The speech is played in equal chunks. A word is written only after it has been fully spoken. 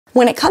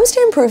When it comes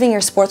to improving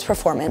your sports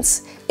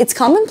performance, it's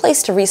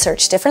commonplace to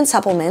research different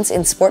supplements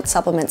in sports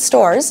supplement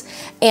stores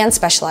and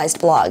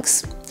specialized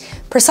blogs.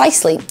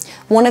 Precisely,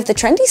 one of the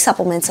trendy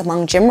supplements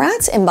among gym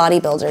rats and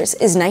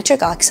bodybuilders is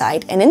nitric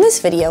oxide, and in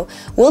this video,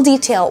 we'll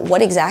detail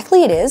what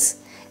exactly it is,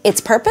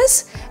 its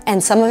purpose,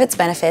 and some of its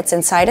benefits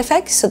and side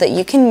effects so that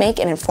you can make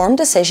an informed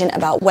decision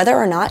about whether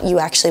or not you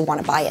actually want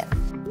to buy it.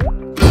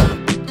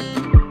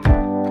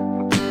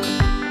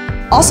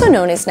 Also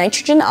known as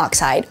nitrogen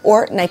oxide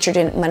or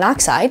nitrogen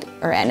monoxide,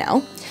 or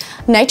NO,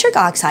 nitric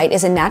oxide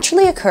is a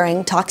naturally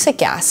occurring toxic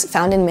gas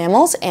found in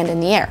mammals and in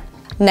the air.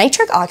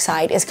 Nitric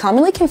oxide is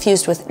commonly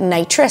confused with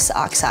nitrous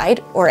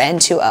oxide, or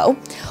N2O,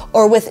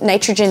 or with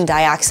nitrogen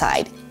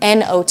dioxide,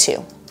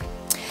 NO2.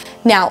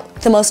 Now,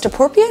 the most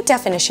appropriate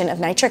definition of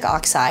nitric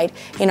oxide,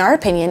 in our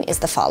opinion, is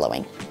the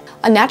following: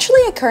 a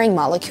naturally occurring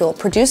molecule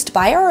produced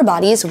by our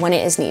bodies when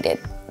it is needed,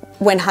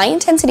 when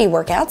high-intensity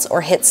workouts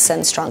or hits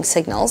send strong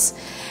signals,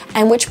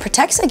 and which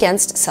protects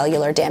against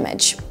cellular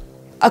damage.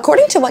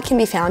 According to what can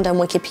be found on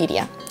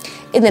Wikipedia,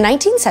 in the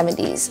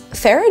 1970s,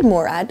 Farid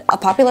Morad, a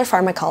popular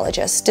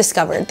pharmacologist,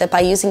 discovered that by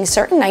using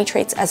certain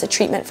nitrates as a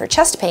treatment for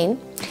chest pain,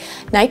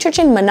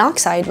 nitrogen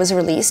monoxide was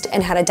released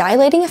and had a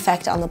dilating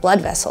effect on the blood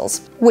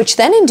vessels, which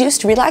then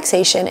induced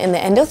relaxation in the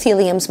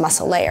endothelium's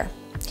muscle layer.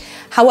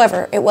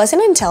 However, it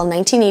wasn't until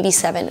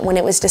 1987 when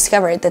it was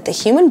discovered that the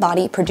human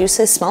body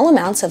produces small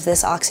amounts of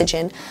this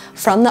oxygen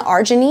from the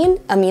arginine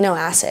amino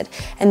acid,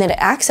 and that it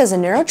acts as a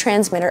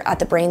neurotransmitter at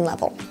the brain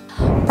level.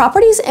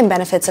 Properties and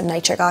benefits of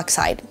nitric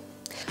oxide.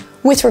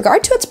 With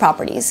regard to its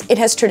properties, it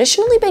has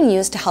traditionally been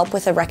used to help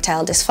with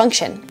erectile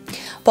dysfunction.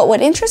 But what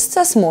interests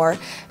us more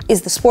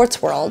is the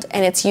sports world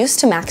and its use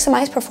to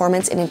maximize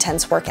performance in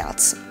intense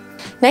workouts.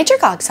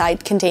 Nitric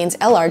oxide contains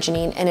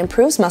L-arginine and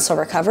improves muscle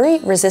recovery,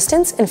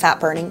 resistance, and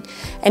fat burning,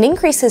 and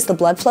increases the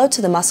blood flow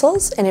to the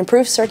muscles and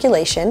improves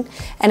circulation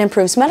and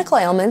improves medical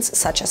ailments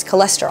such as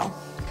cholesterol.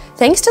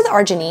 Thanks to the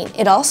arginine,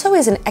 it also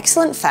is an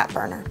excellent fat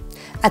burner.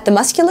 At the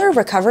muscular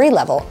recovery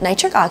level,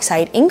 nitric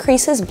oxide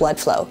increases blood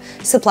flow,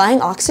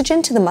 supplying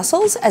oxygen to the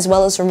muscles as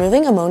well as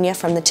removing ammonia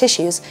from the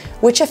tissues,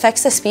 which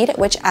affects the speed at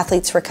which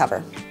athletes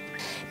recover.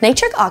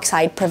 Nitric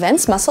oxide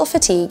prevents muscle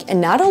fatigue and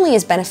not only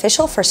is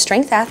beneficial for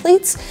strength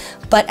athletes,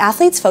 but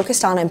athletes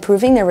focused on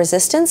improving their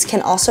resistance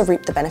can also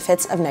reap the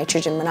benefits of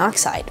nitrogen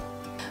monoxide.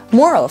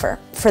 Moreover,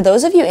 for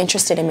those of you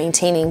interested in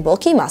maintaining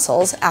bulky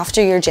muscles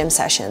after your gym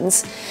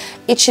sessions,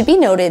 it should be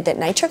noted that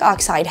nitric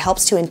oxide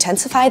helps to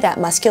intensify that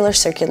muscular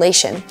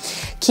circulation,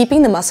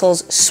 keeping the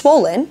muscles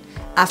swollen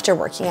after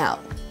working out.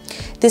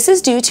 This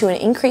is due to an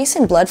increase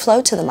in blood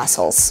flow to the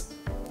muscles.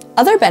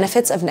 Other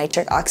benefits of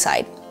nitric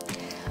oxide: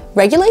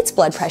 regulates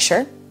blood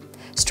pressure,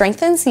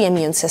 strengthens the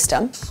immune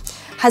system,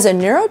 has a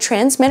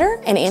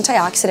neurotransmitter and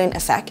antioxidant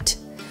effect,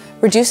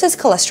 reduces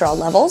cholesterol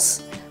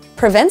levels,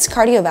 prevents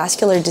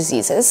cardiovascular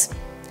diseases,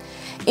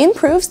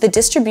 improves the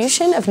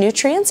distribution of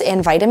nutrients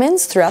and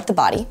vitamins throughout the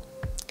body,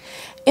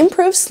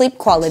 improves sleep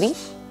quality,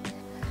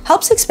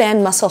 helps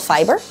expand muscle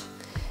fiber,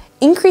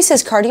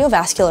 increases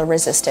cardiovascular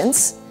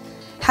resistance,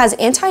 has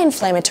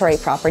anti-inflammatory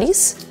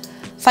properties,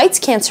 fights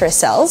cancerous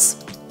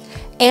cells,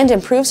 and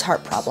improves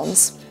heart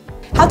problems.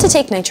 How to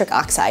take nitric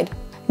oxide.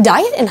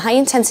 Diet and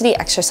high-intensity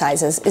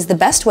exercises is the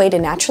best way to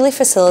naturally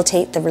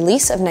facilitate the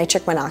release of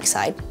nitric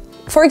monoxide.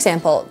 For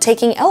example,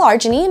 taking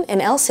L-arginine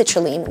and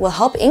L-citrulline will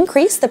help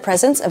increase the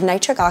presence of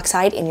nitric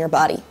oxide in your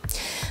body.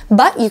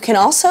 But you can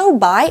also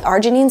buy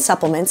arginine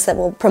supplements that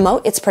will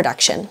promote its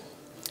production.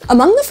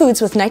 Among the foods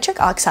with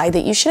nitric oxide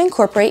that you should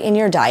incorporate in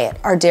your diet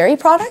are dairy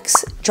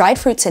products, dried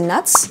fruits and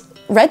nuts,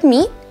 red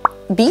meat,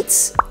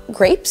 beets,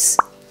 grapes,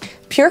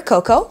 pure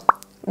cocoa,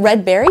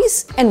 red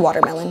berries, and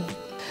watermelon.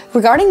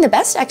 Regarding the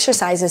best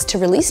exercises to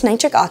release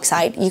nitric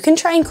oxide, you can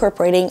try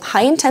incorporating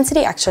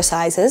high-intensity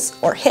exercises,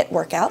 or HIIT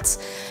workouts,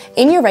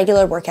 in your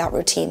regular workout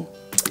routine.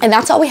 And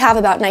that's all we have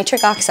about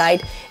nitric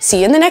oxide. See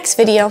you in the next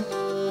video.